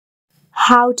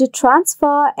How to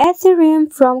transfer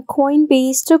Ethereum from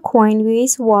Coinbase to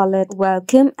Coinbase Wallet.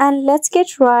 Welcome, and let's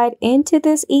get right into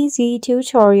this easy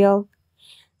tutorial.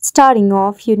 Starting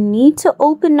off, you need to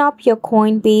open up your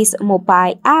Coinbase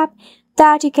mobile app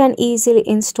that you can easily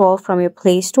install from your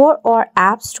Play Store or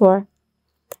App Store.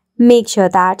 Make sure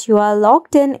that you are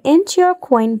logged in into your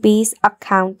Coinbase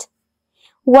account.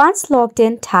 Once logged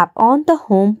in, tap on the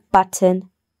Home button.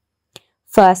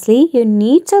 Firstly, you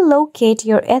need to locate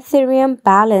your Ethereum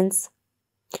balance.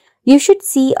 You should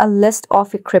see a list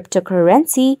of your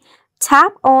cryptocurrency.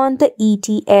 Tap on the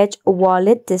ETH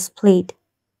wallet displayed.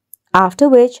 After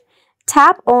which,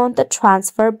 tap on the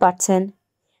transfer button.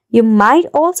 You might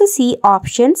also see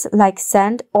options like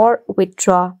send or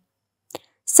withdraw.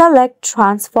 Select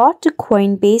transfer to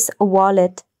Coinbase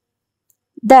Wallet.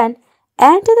 Then,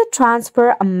 enter the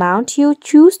transfer amount you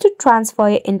choose to transfer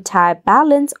your entire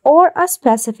balance or a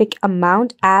specific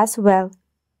amount as well.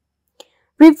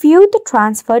 Review the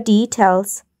transfer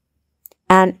details.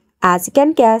 And as you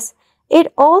can guess,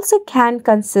 it also can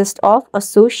consist of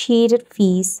associated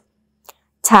fees.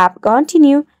 Tap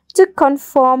Continue to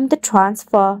confirm the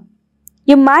transfer.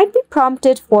 You might be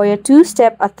prompted for your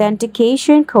two-step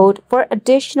authentication code for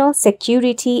additional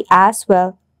security as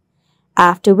well.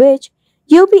 After which,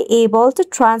 you'll be able to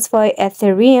transfer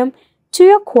Ethereum to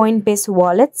your Coinbase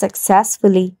wallet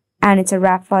successfully. And it's a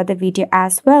wrap for the video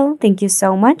as well. Thank you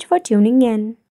so much for tuning in.